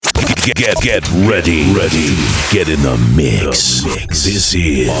Get ready. Get in the mix. This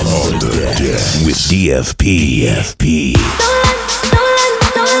is On the Deck with DFP.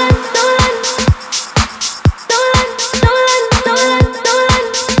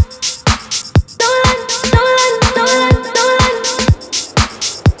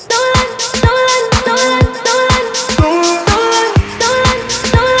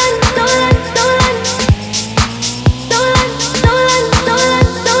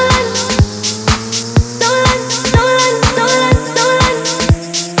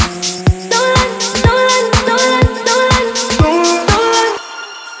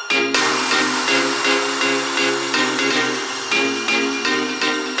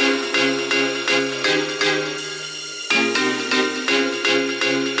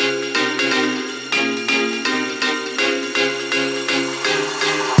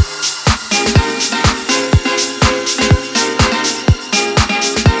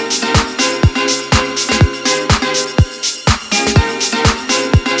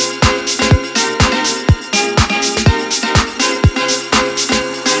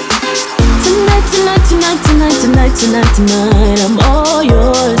 Tonight, I'm all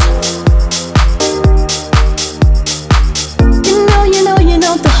yours. You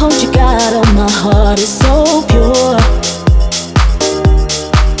know, the hold you got on my heart is so pure.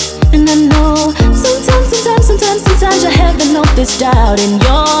 And I know sometimes you have to know this doubt in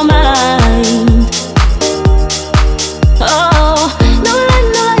your mind. Oh, no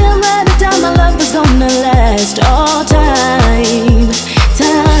lie, I'm writing down my love is gonna last all time.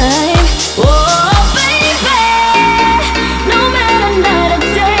 Oh,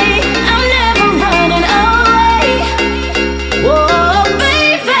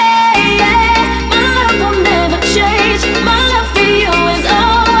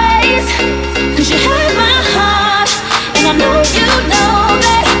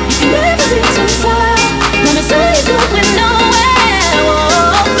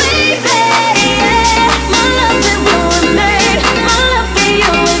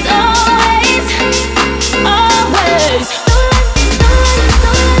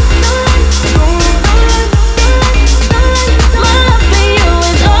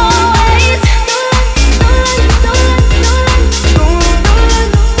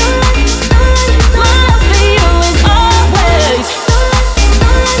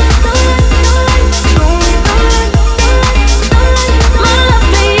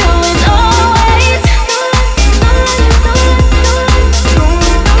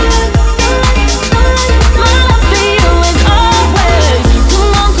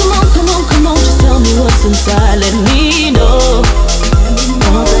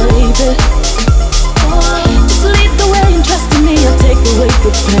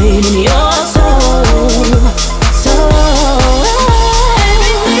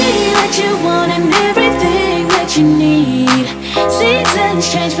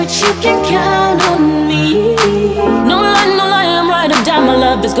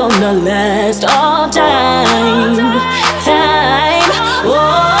 gonna last all time.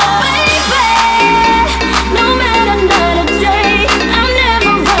 Oh, baby, no matter night or day, I'm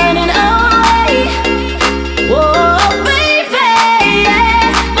never running away. Oh, baby,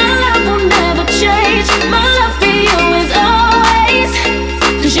 my love will never change. My love for you is always,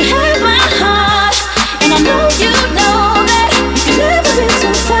 'cause you have my heart, and I know you know that you can never be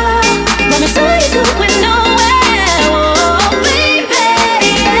too far. Let me say you're going nowhere. Oh, baby,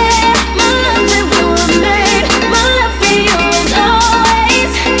 my love will remain. My love for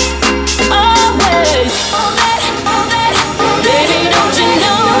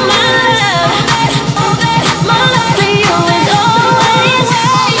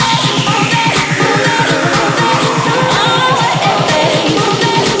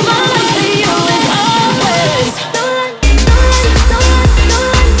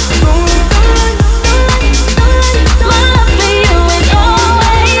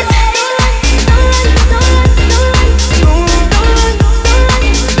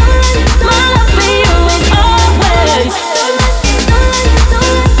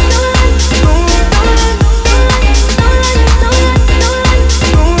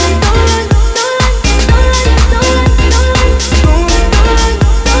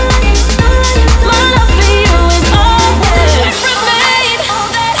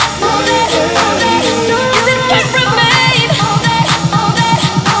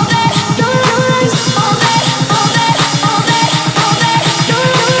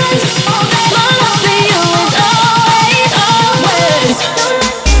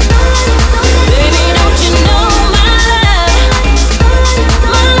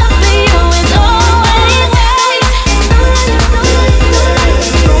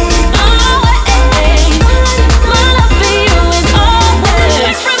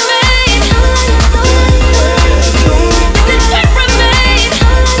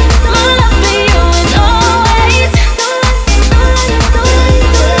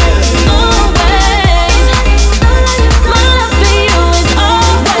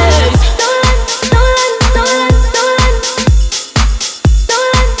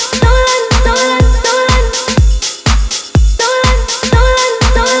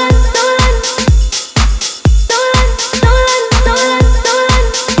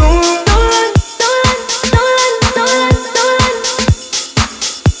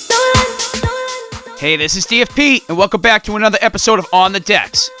Hey, this is DFP, and welcome back to another episode of On the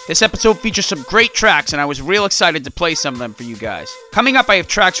Decks. This episode features some great tracks, and I was real excited to play some of them for you guys. Coming up, I have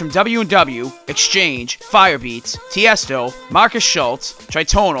tracks from W&W, Exchange, Firebeats, Tiesto, Marcus Schultz,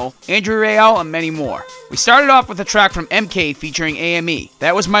 Tritonal, Andrew Rayel, and many more. We started off with a track from MK featuring AME,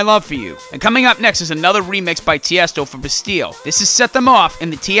 That Was My Love For You. And coming up next is another remix by Tiesto for Bastille. This is Set Them Off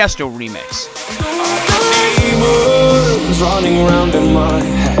in the Tiesto remix. Demons running around in my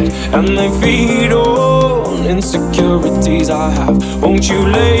head, and they feed on insecurities I have. Won't you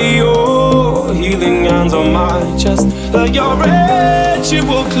lay your healing hands on my chest? Let your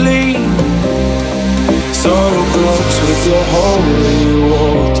ritual clean. So close with your holy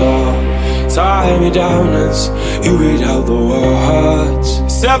water. Tie me down as you read out the words.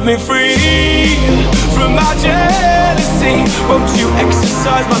 Set me free from my jealousy. Won't you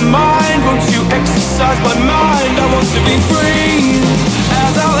exercise my mind? Won't you exercise my mind? I want to be free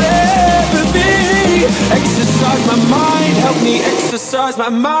as I'll ever be. Exercise my mind, help me exercise my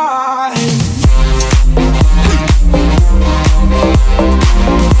mind.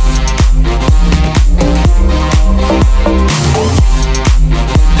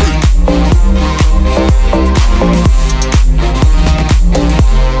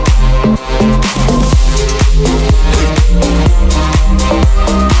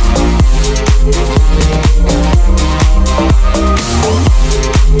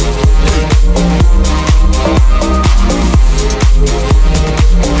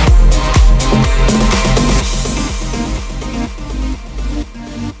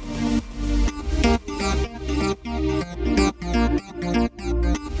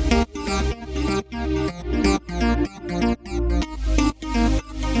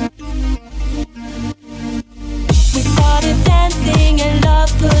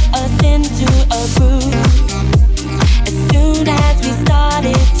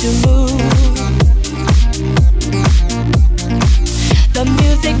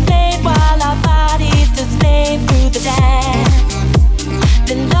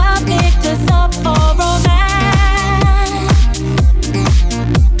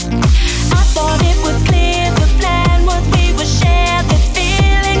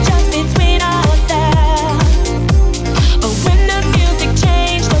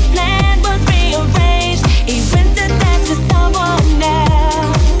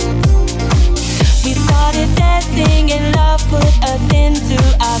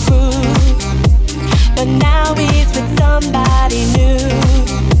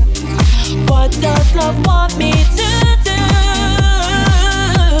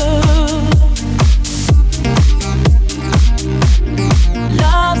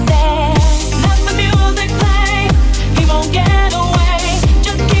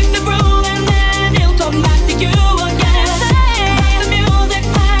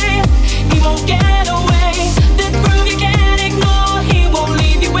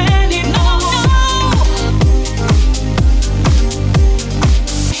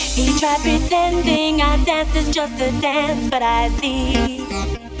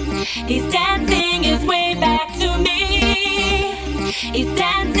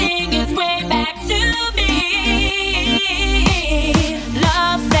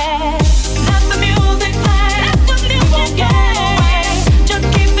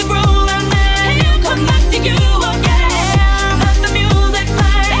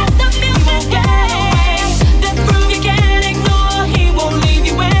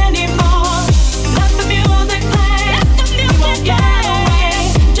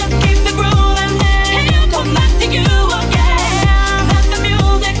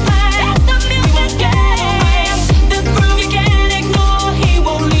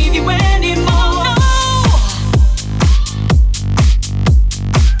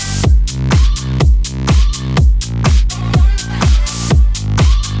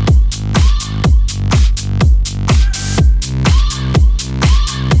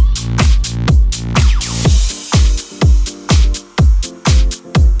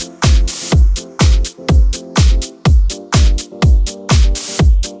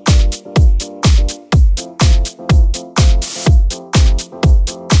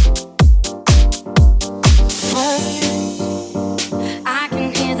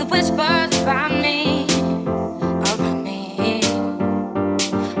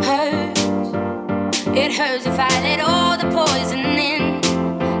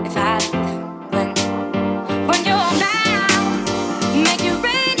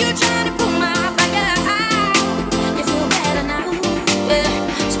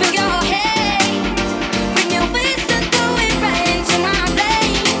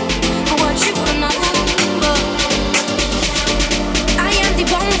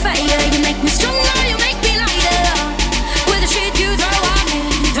 Bonfire, you make me stronger, you make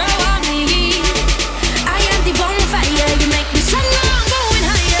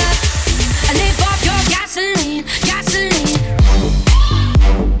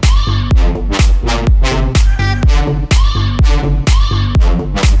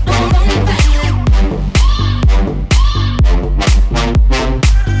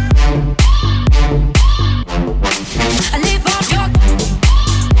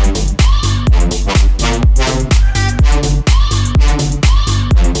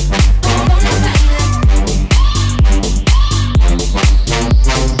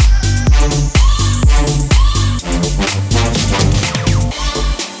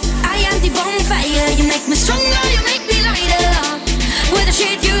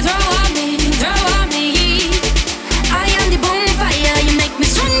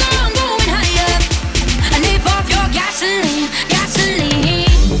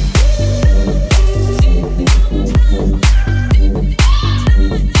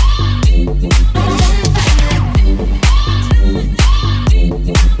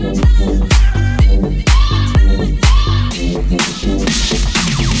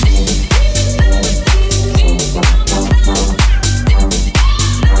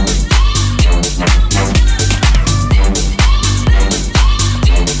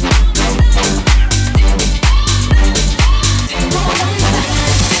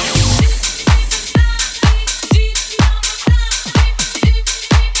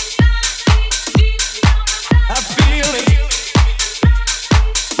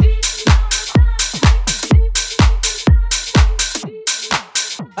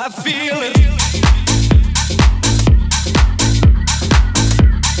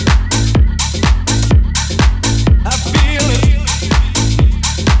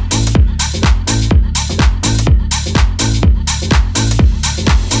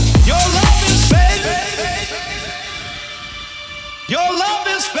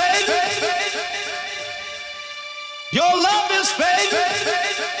Your love is fake.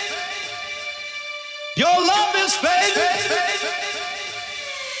 Your love is fake.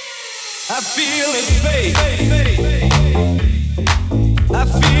 I feel it's fake. I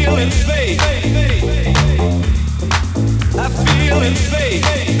feel it's fake. I feel it's fake.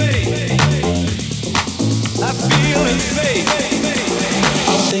 I feel it's fake.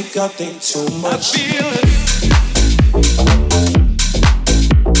 I think too much. I feel it.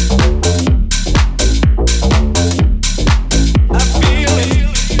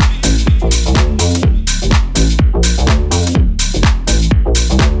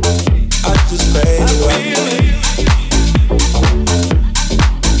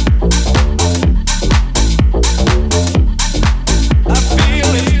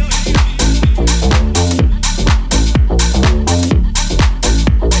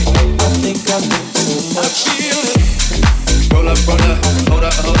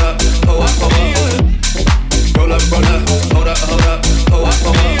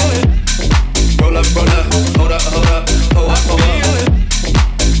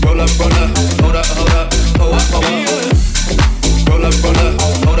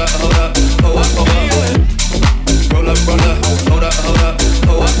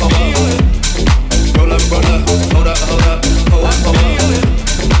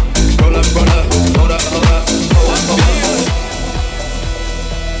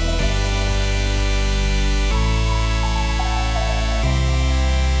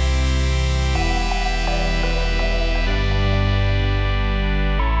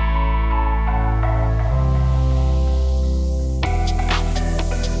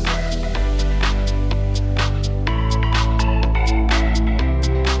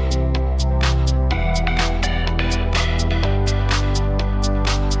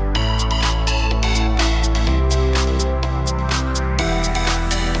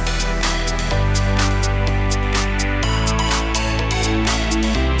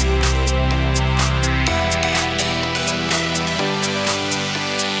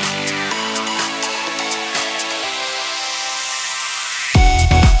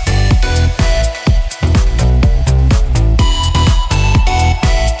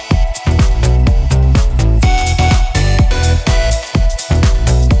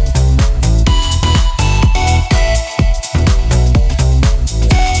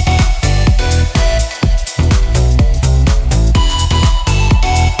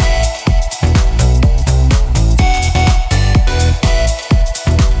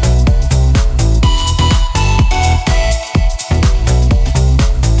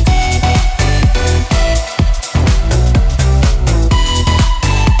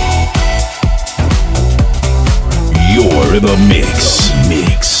 In the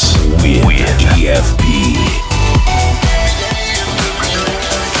mix with DFP.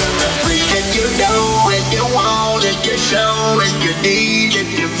 Everything you know and you want and you show and you need and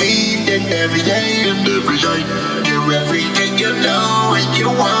you feed and every day and every night. You're everything you know and you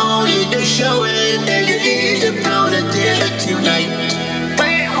want and you show it and you need and proud and dinner tonight.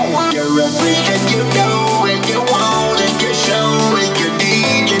 You're everything you know and you want and you show and you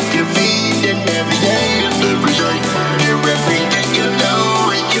need and you feed and every day and every night. You're everything you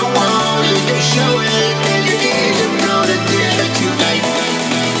know and you want and you show it and you need and proud and dinner tonight.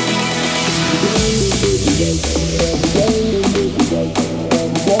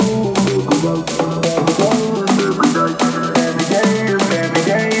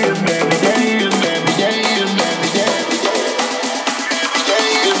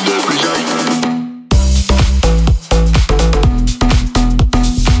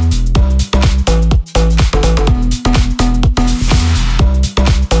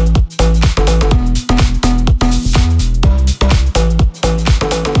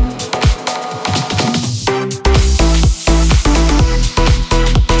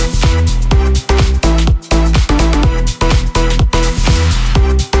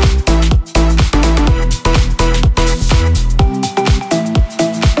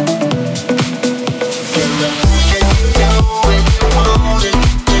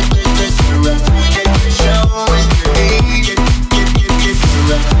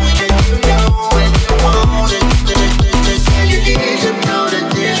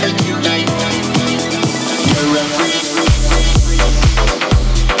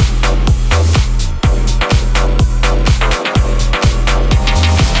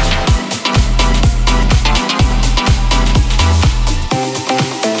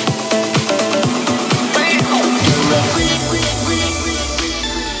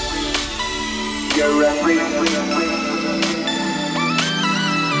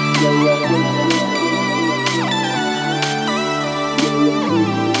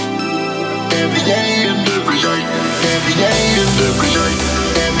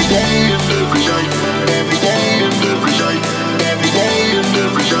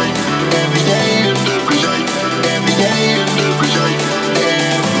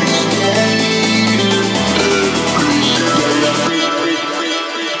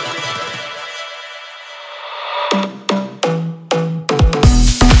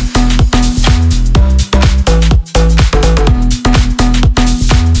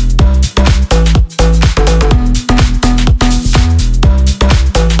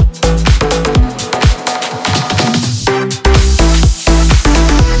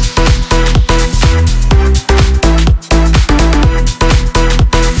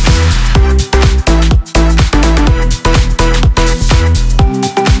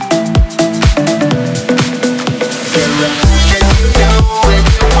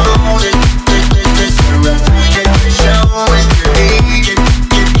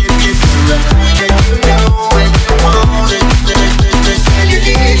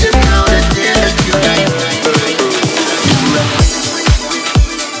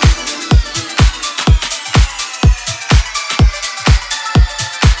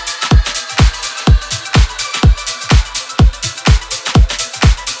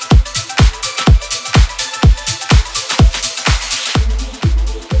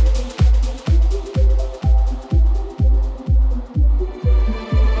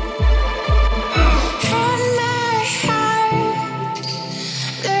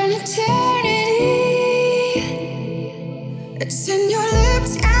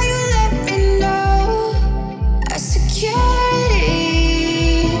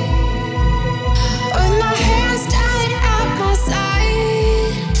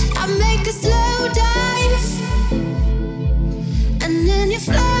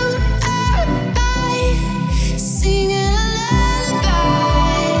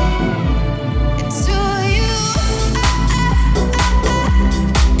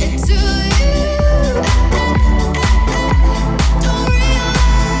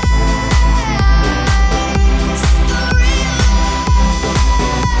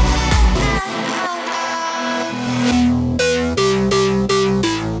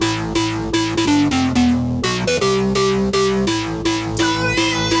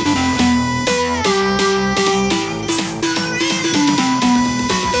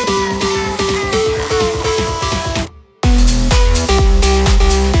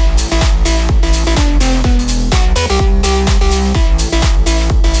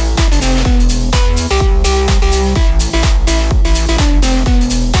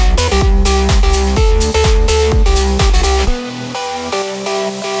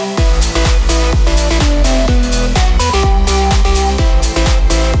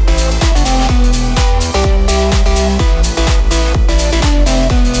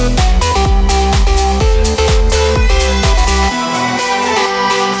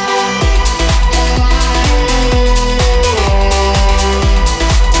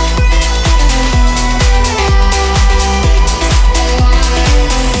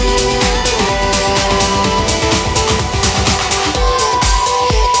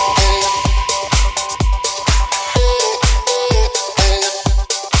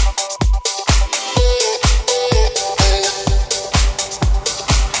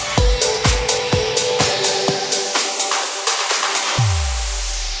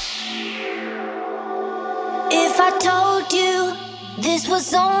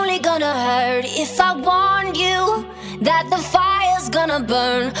 it's only gonna hurt if I warned you that the fire's gonna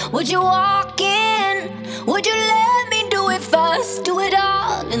burn. Would you walk in? Would you let me do it first? Do it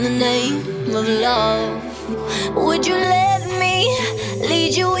all in the name of love. Would you let me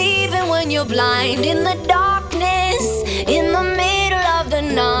lead you even when you're blind? In the darkness, in the middle of the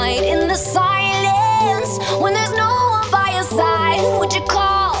night, in the silence, when there's no one by your side, would you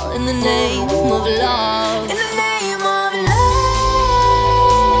call in the name of love? In the name of love,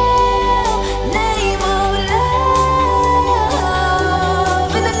 name of love,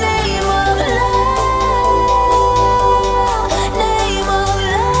 in the name of love, name of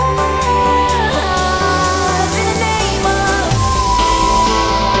love, in the name of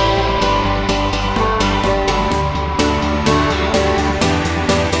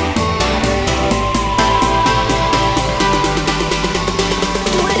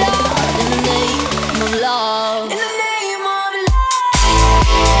do it all in the name of love. In the name of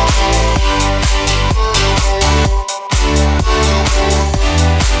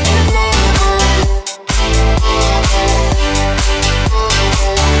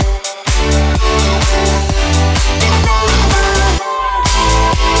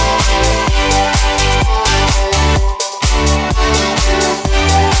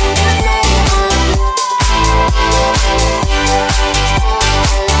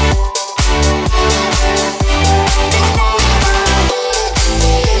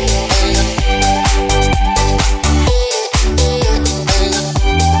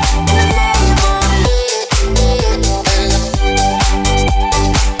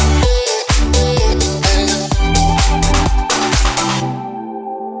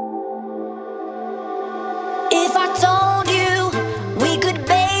if I told you we could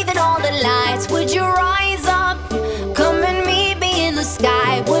bathe in all the lights, would you rise up, come and meet me in the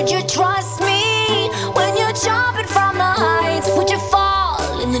sky? Would you trust me when you're jumping from the heights? Would you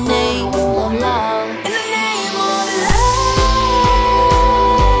fall in the name of love? In the name of love,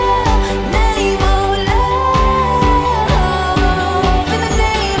 name of love, in the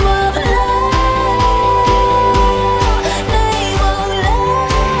name of love, name of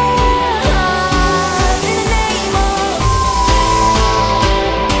love, in the name of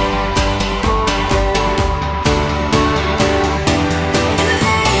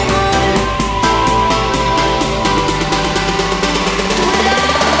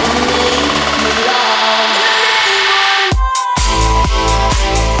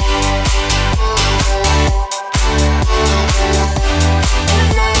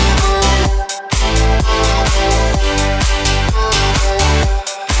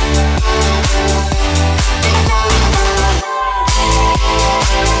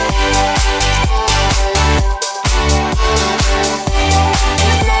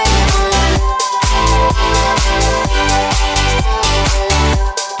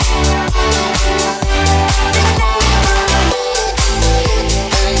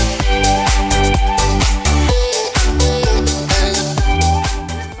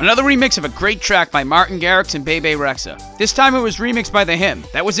Another remix of a great track by Martin Garrix and Bebe Rexha. This time it was remixed by The Hymn.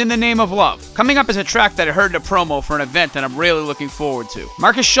 That was In the Name of Love. Coming up is a track that I heard in a promo for an event that I'm really looking forward to.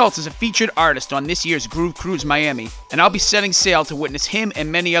 Marcus Schultz is a featured artist on this year's Groove Cruise Miami, and I'll be setting sail to witness him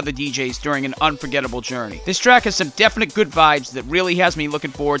and many other DJs during an unforgettable journey. This track has some definite good vibes that really has me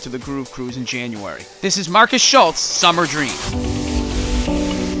looking forward to the Groove Cruise in January. This is Marcus Schultz, Summer Dream.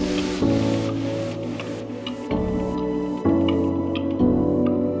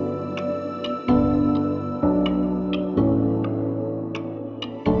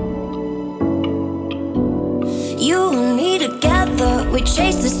 you and me together, we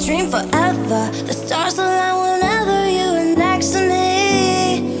chase this dream forever. The stars align whenever you are next to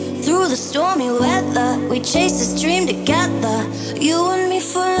me. Through the stormy weather, we chase this dream together. You and me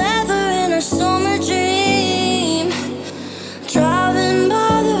forever in our summer dream. Driving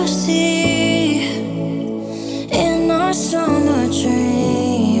by the sea in our summer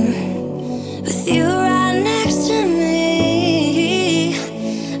dream. With you right next to me,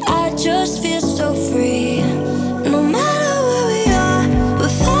 I just feel so free. No matter where we are, we're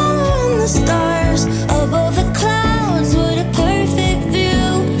following the stars. Above the clouds, what a perfect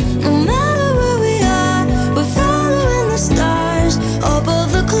view. No matter where we are, we're following the stars.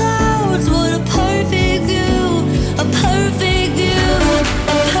 Above the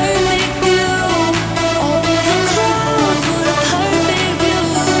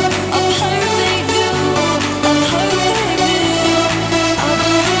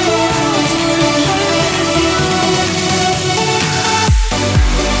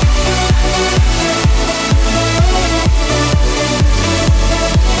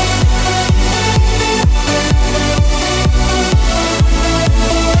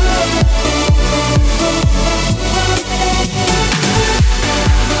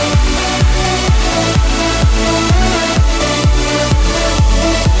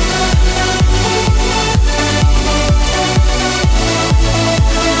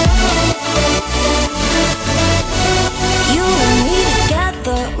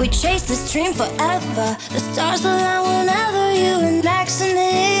We chase this dream forever. The stars align whenever you are next to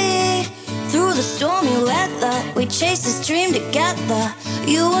me. Through the stormy weather, we chase this dream together.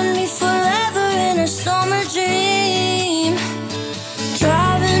 You and me forever in a summer dream.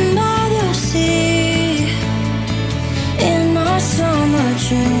 Driving by the sea in our summer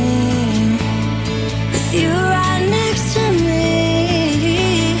dream. With you right next to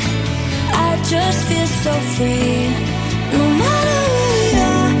me, I just feel so free. No matter where we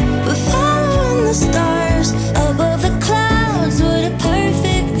are, we're following the stars. Above the clouds with a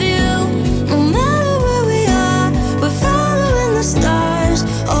perfect view. No matter where we are, we're following the stars.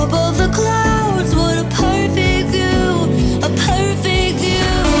 Above the clouds with a perfect view. A perfect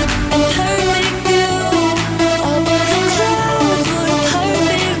view, a perfect view. Above the clouds with a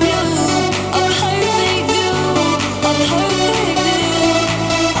perfect view. A perfect view, a perfect view.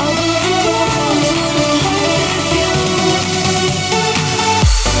 Above the clouds with a perfect view.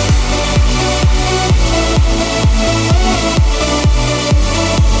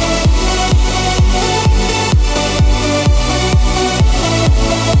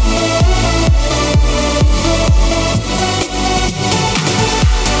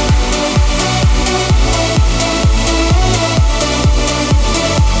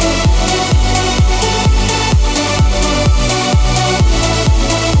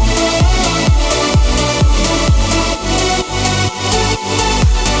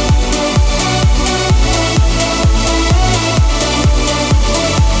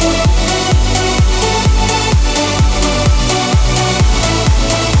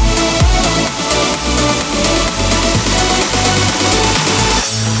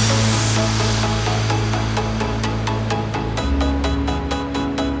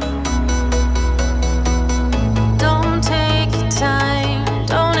 Don't take your time,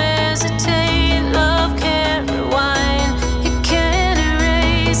 don't hesitate. Love can't rewind, it can't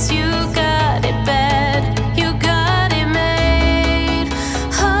erase. You got it bad, you got it made.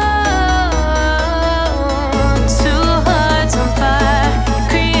 Oh, two hearts on fire,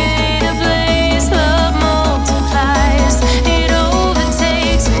 create a blaze. Love multiplies, it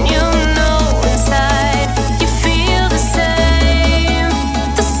overtakes, and you know inside you feel the same,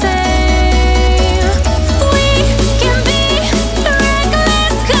 the same. We can be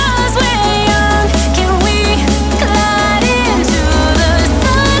reckless 'cause we're young. Can we glide into the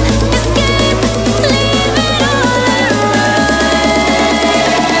sun, escape, leave it all and run?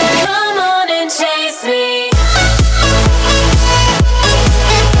 Come on and chase me.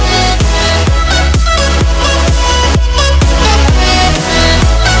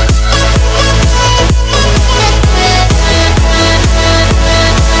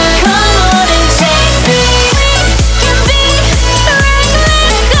 Come on and chase me. Can be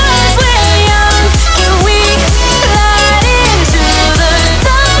reckless 'cause we're young. Can we glide into the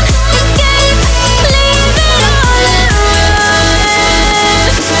sun, escape, leave it all and run?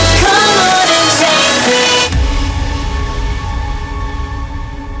 Come on and chase me.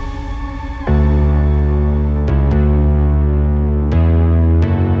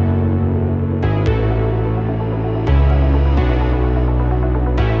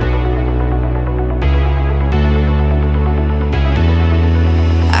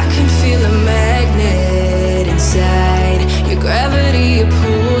 I can feel a magnet inside. Your gravity, it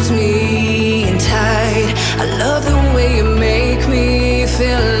pulls me in tight. I love the way you make me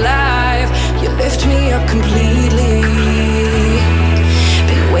feel alive. You lift me up completely.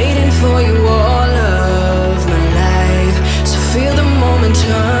 Been waiting for you all of my life. So feel the moment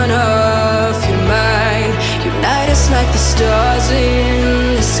turn off your mind. Unite us like the stars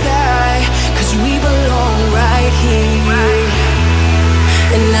in the sky. 'Cause we belong right here.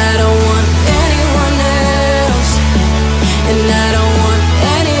 And I don't want anyone else. And I don't want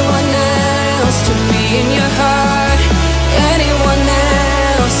anyone else to be in your heart. Anyone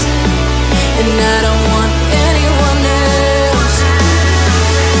else. And I don't want anyone else.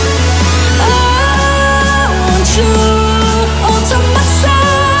 I want you all to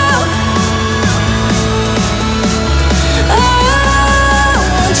myself. I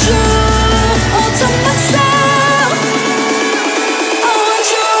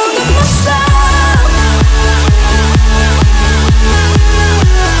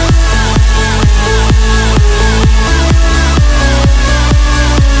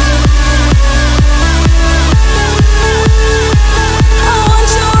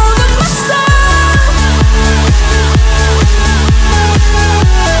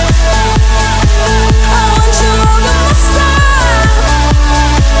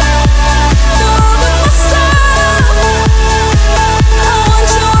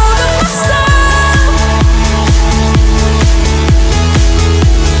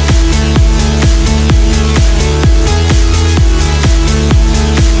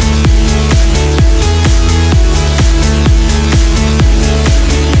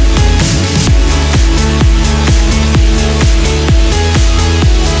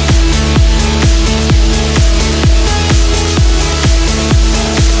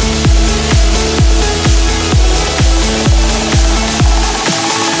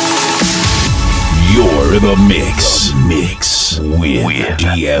the mix with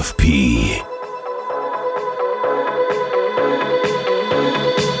DFP.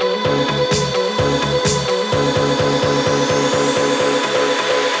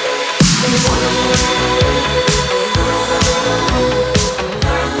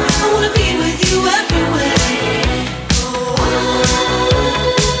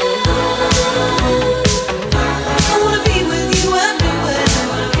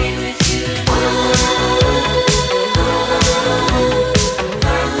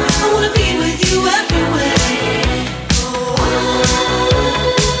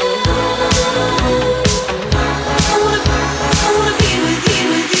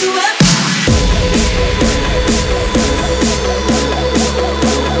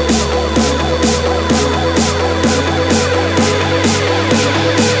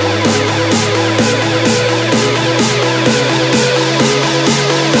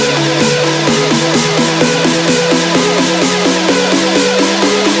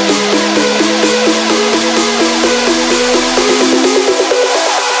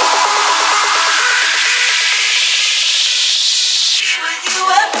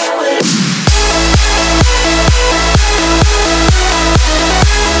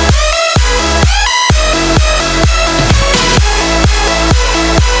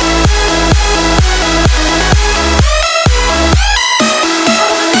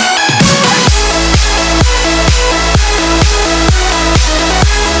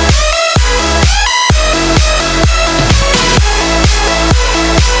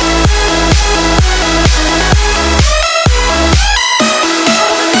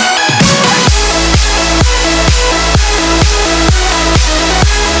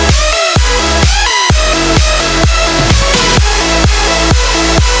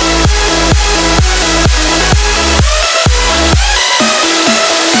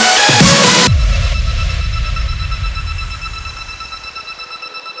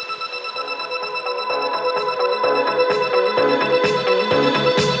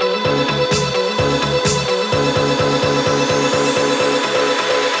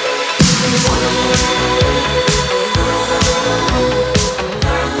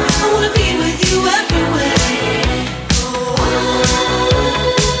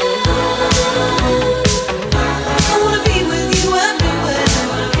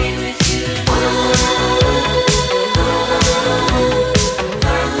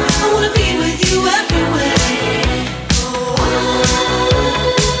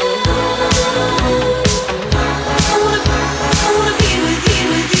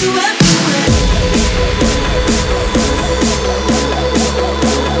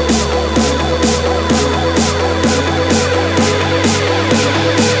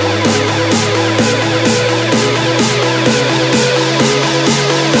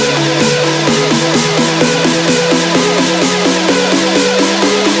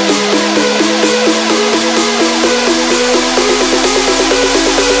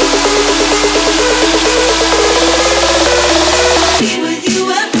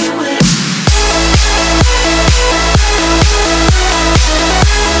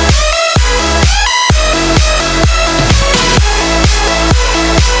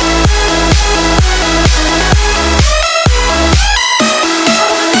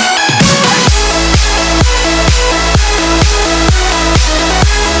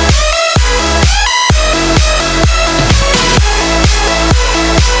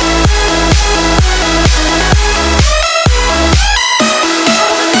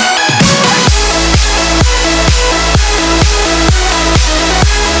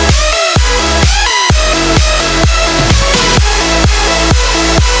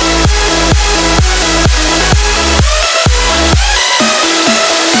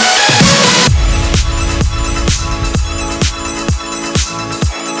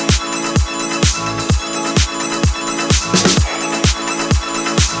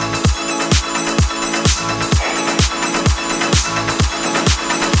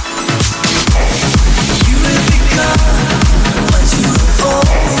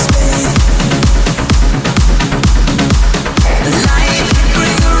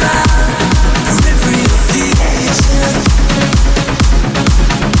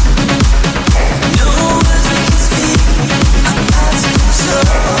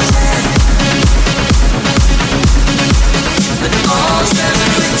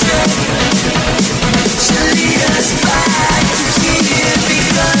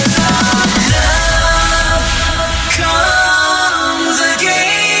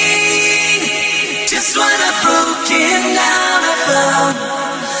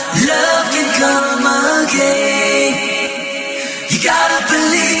 You gotta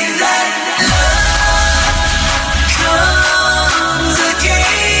believe that love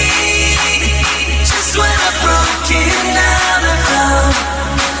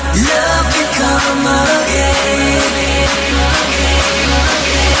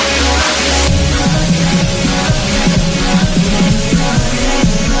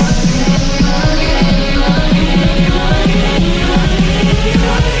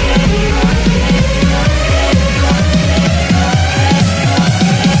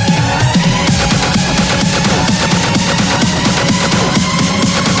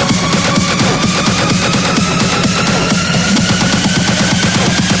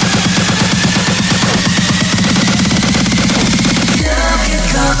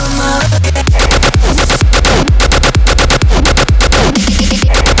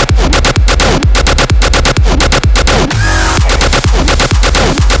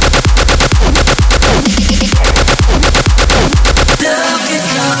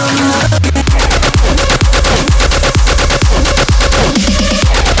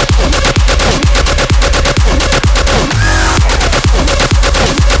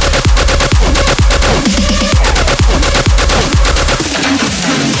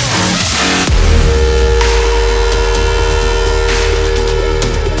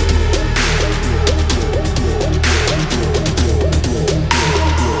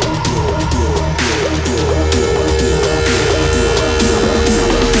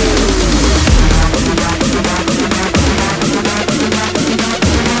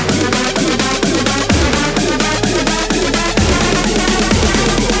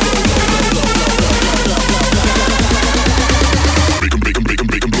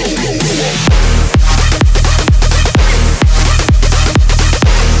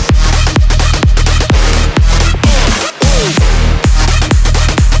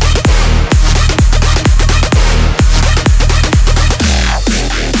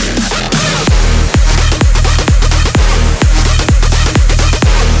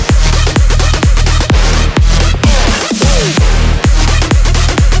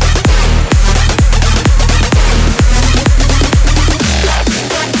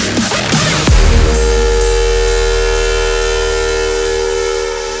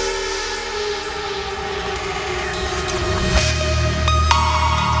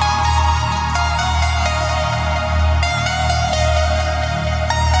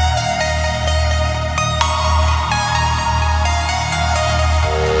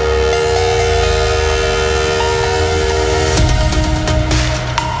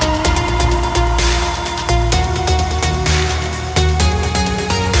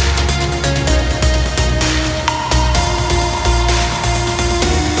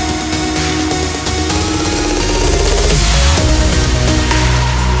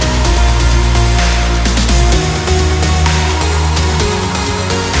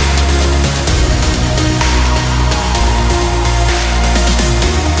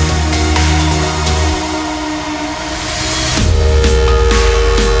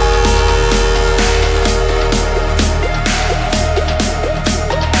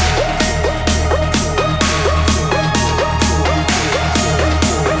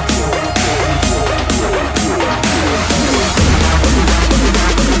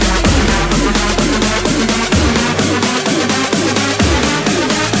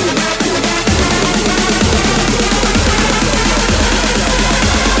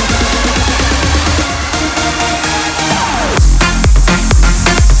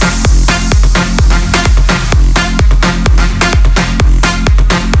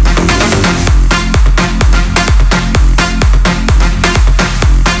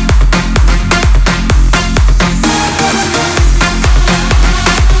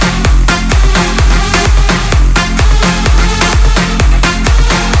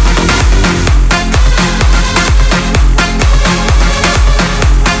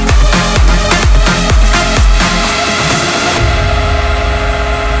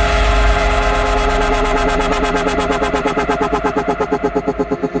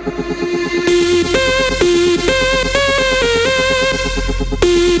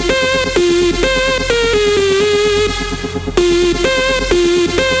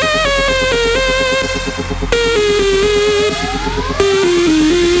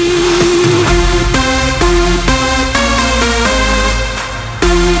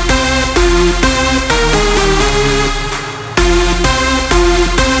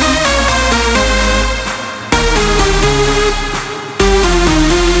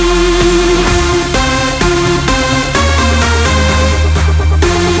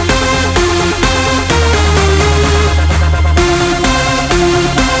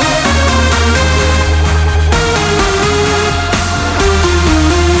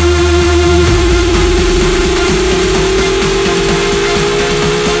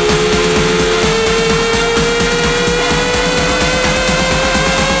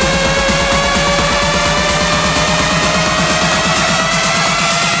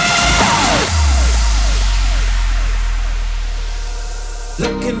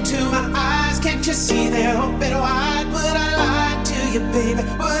Look into my eyes, can't you see they're open wide? Would I lie to you, baby?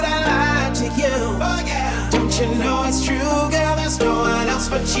 Would I lie to you? Oh yeah. Don't you know it's true, girl? There's no one else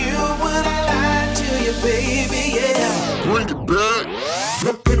but you. Would I lie to you, baby? Yeah. Bring it back.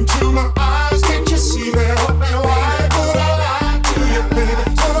 Look into my eyes, can't you see they're open wide? Would I lie to you, baby?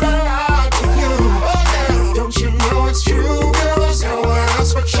 Would I lie to you? Oh yeah. Don't you know it's true, girl? There's no one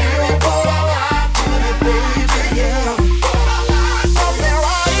else but you. Would I lie to you, baby? Yeah.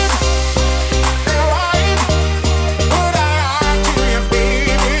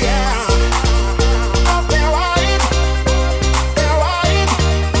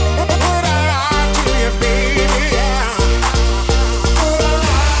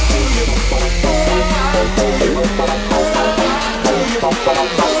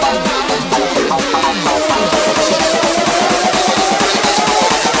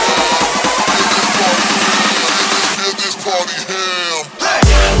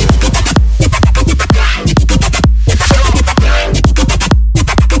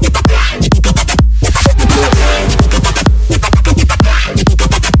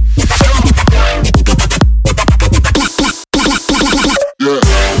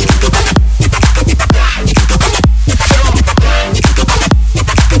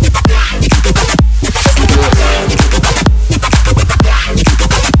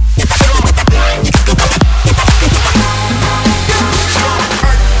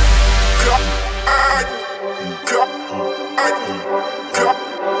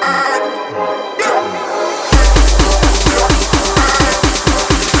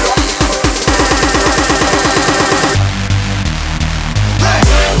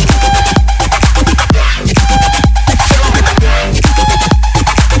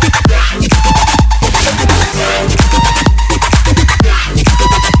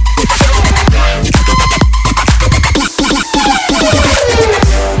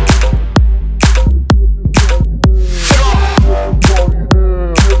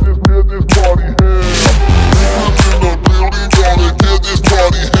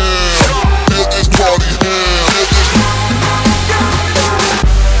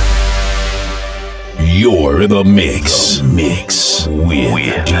 You're in the mix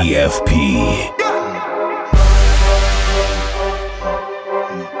with DFP.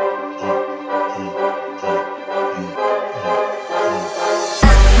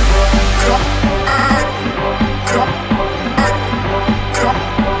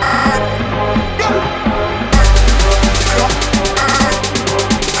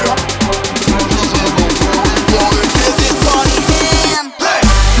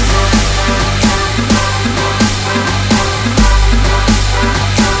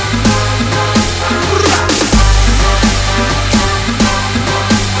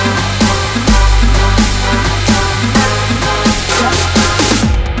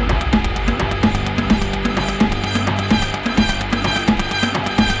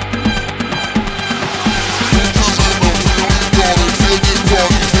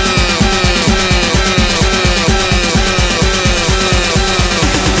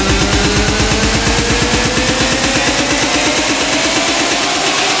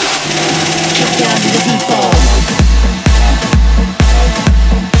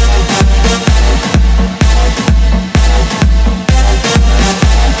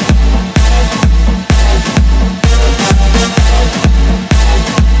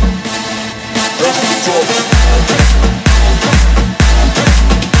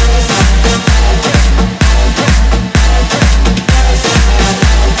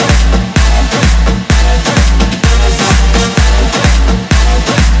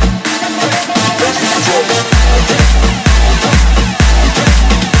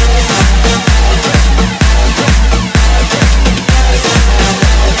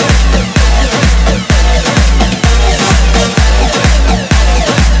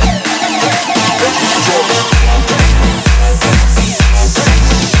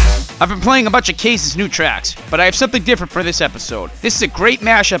 I've been playing a bunch of Case's new tracks, but I have something different for this episode. This is a great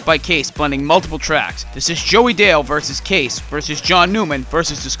mashup by Case blending multiple tracks. This is Joey Dale versus Case versus John Newman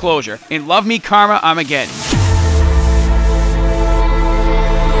versus Disclosure in Love Me Karma Armageddon. Yeah.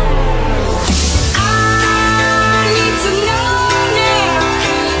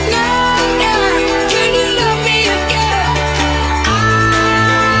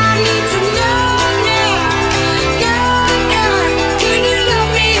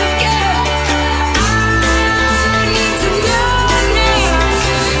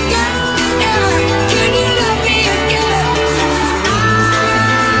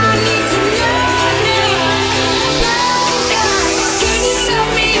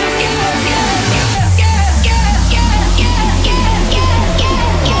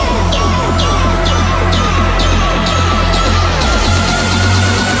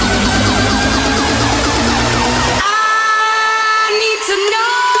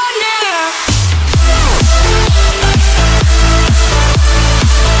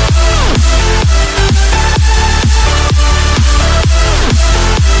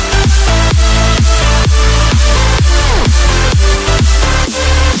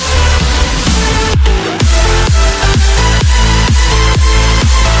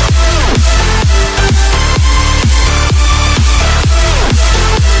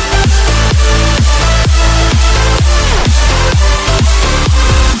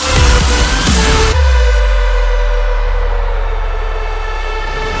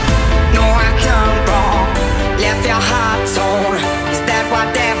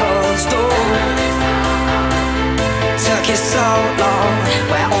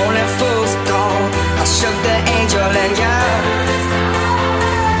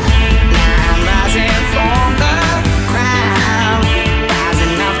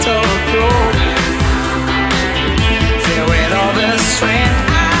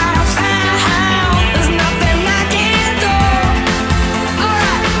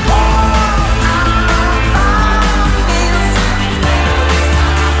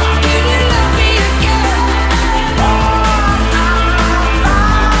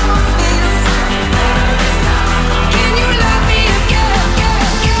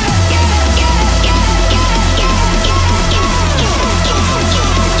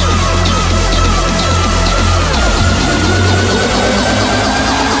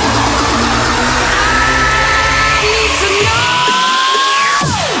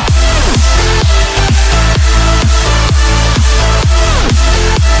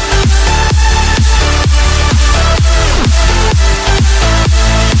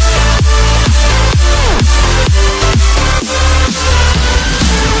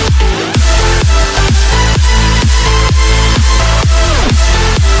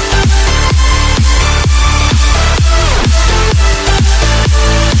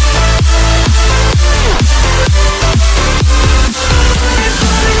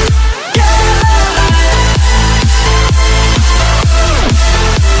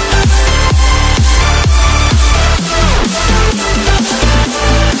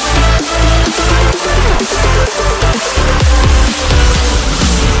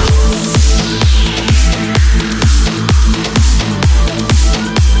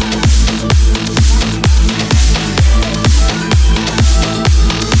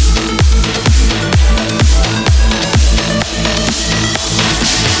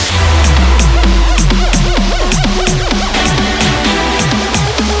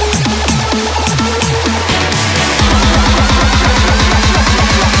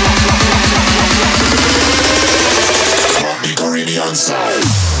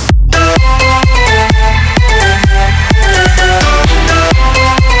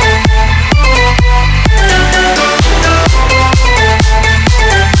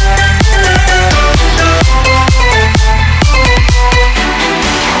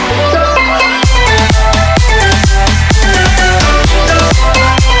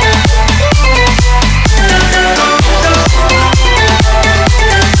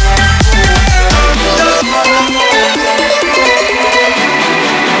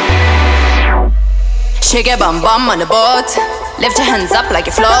 Shake your bum bum on the boat. Lift your hands up like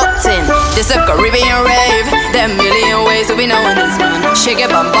you're floating. This a Caribbean rave. There are a million ways to be knowing this one. Shake your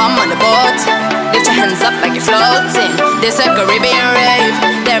bum bum on the boat. Lift your hands up like you're floating. This a Caribbean rave.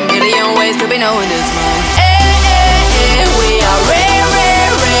 There are a million ways to be knowing this one. Hey, hey, hey, we are rave,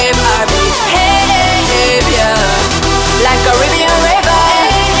 rave, rave, RB. Hey, hey, hey, yeah. Like Caribbean rave.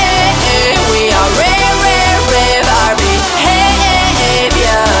 Hey, hey, hey, we are rave, rave, rave, RB. Hey, hey, hey,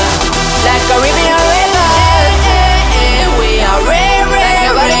 yeah. Like Caribbean rave.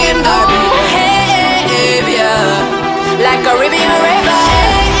 Like Caribbean river,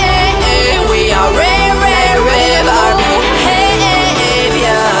 hey, hey, hey, we are rave, rave, rave, RB. Hey, hey, hey,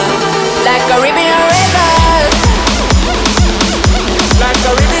 yeah. Like Caribbean rivers, like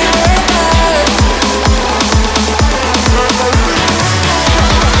Caribbean rivers.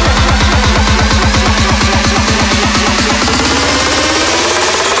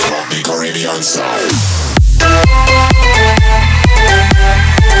 From the Caribbean side.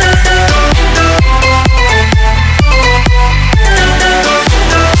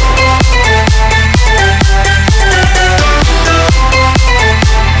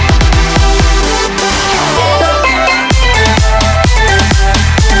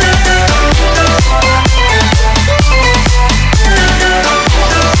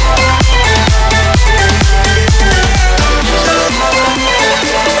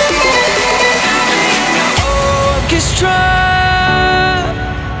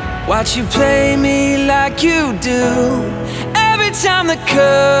 Watch you play me like you do. Every time the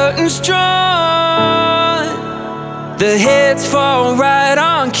curtain's drawn, the hits fall right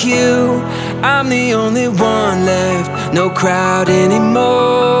on cue. I'm the only one left, no crowd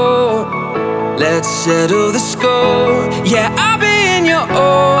anymore. Let's settle the score. Yeah, I'll be in your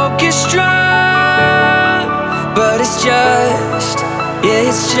orchestra, but it's just, yeah,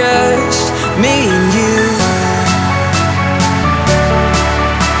 it's just me and you.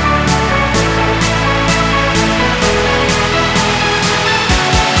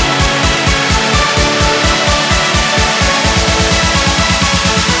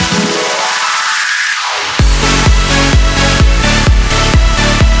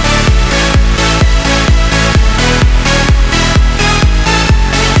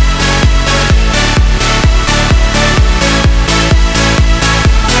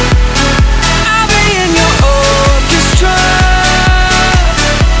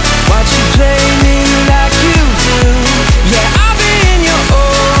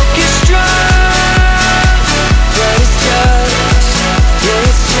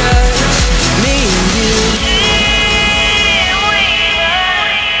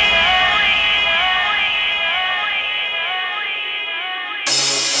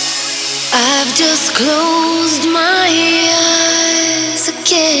 I've just closed my eyes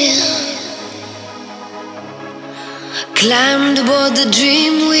again, climbed aboard the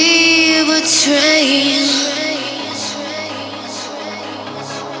dream we train.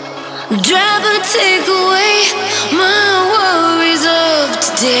 Driver, take away my worries of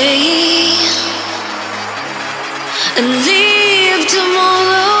today and leave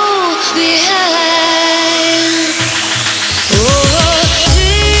tomorrow behind.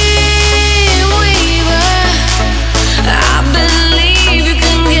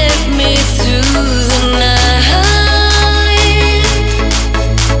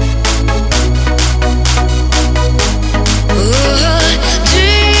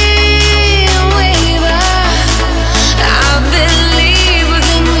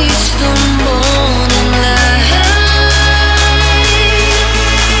 Can we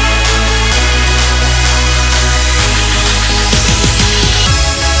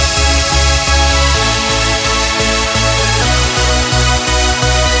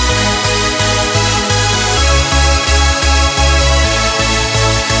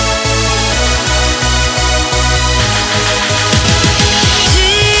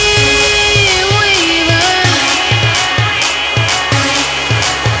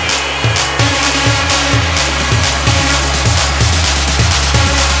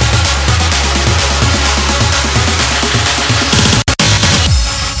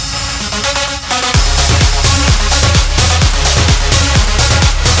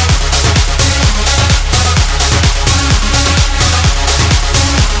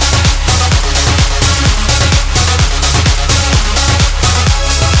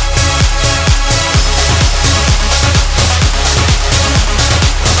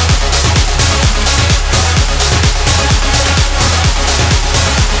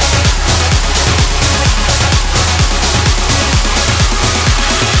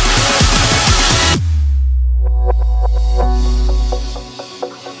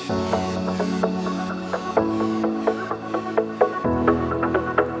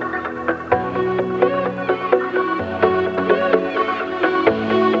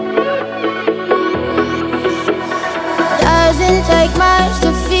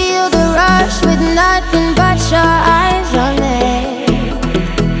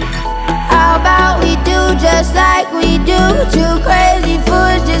too crazy for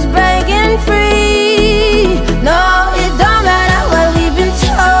just breaking free. No, it don't matter what we've been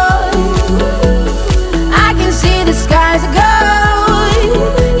told. I can see the skies are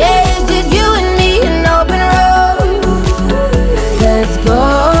gold. Yeah, it's just you and me, an open road. Let's go.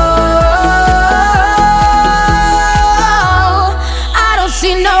 I don't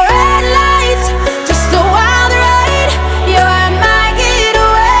see no red lights, just a wild ride. You're my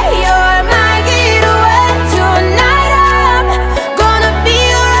getaway, you're my getaway. Tonight I'm gonna be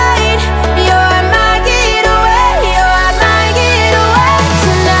alright. You're my getaway, you're my getaway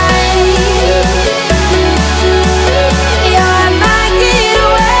tonight. You're my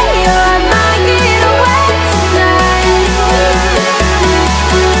getaway, you're my getaway tonight.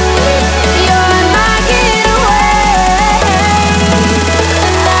 You're my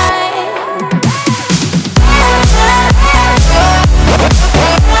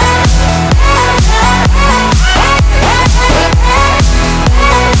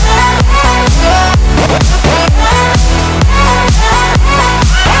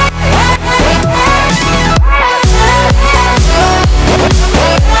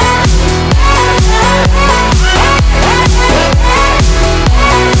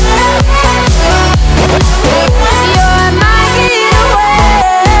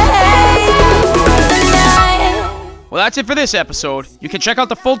Well, that's it for this episode. You can check out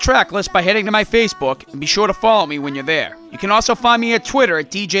the full track list by heading to my Facebook, and be sure to follow me when you're there. You can also find me at Twitter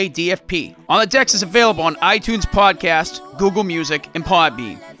at DJDFP. On the Decks is available on iTunes Podcast, Google Music, and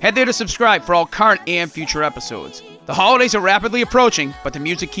Podbean. Head there to subscribe for all current and future episodes. The holidays are rapidly approaching, but the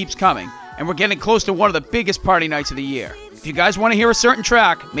music keeps coming, and we're getting close to one of the biggest party nights of the year. If you guys want to hear a certain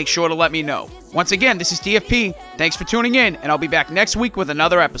track, make sure to let me know. Once again, this is DFP. Thanks for tuning in, and I'll be back next week with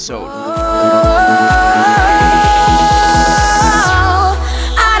another episode.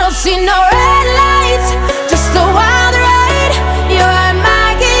 I don't see no red lights, just a wild ride. You're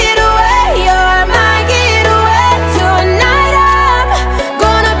my getaway, you're my getaway. Tonight I'm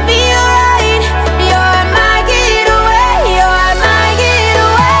gonna be alright. You're my getaway, you're my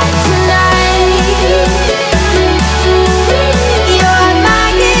getaway tonight. You're my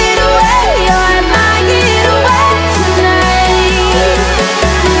getaway, you're my getaway tonight.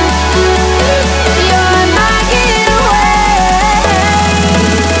 You're my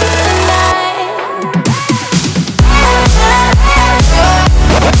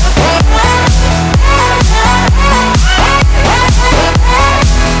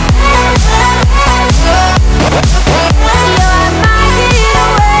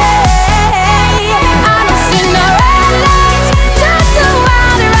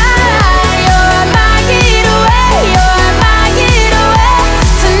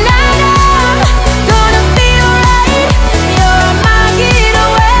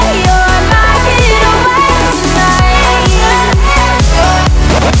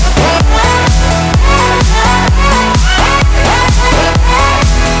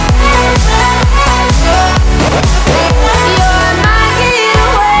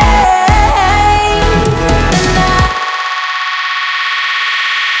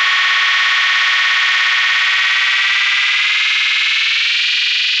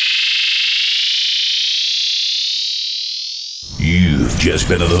You've just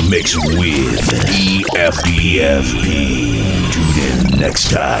been in the mix with DFP. Tune in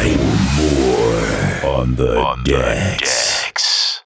next time for more on the decks.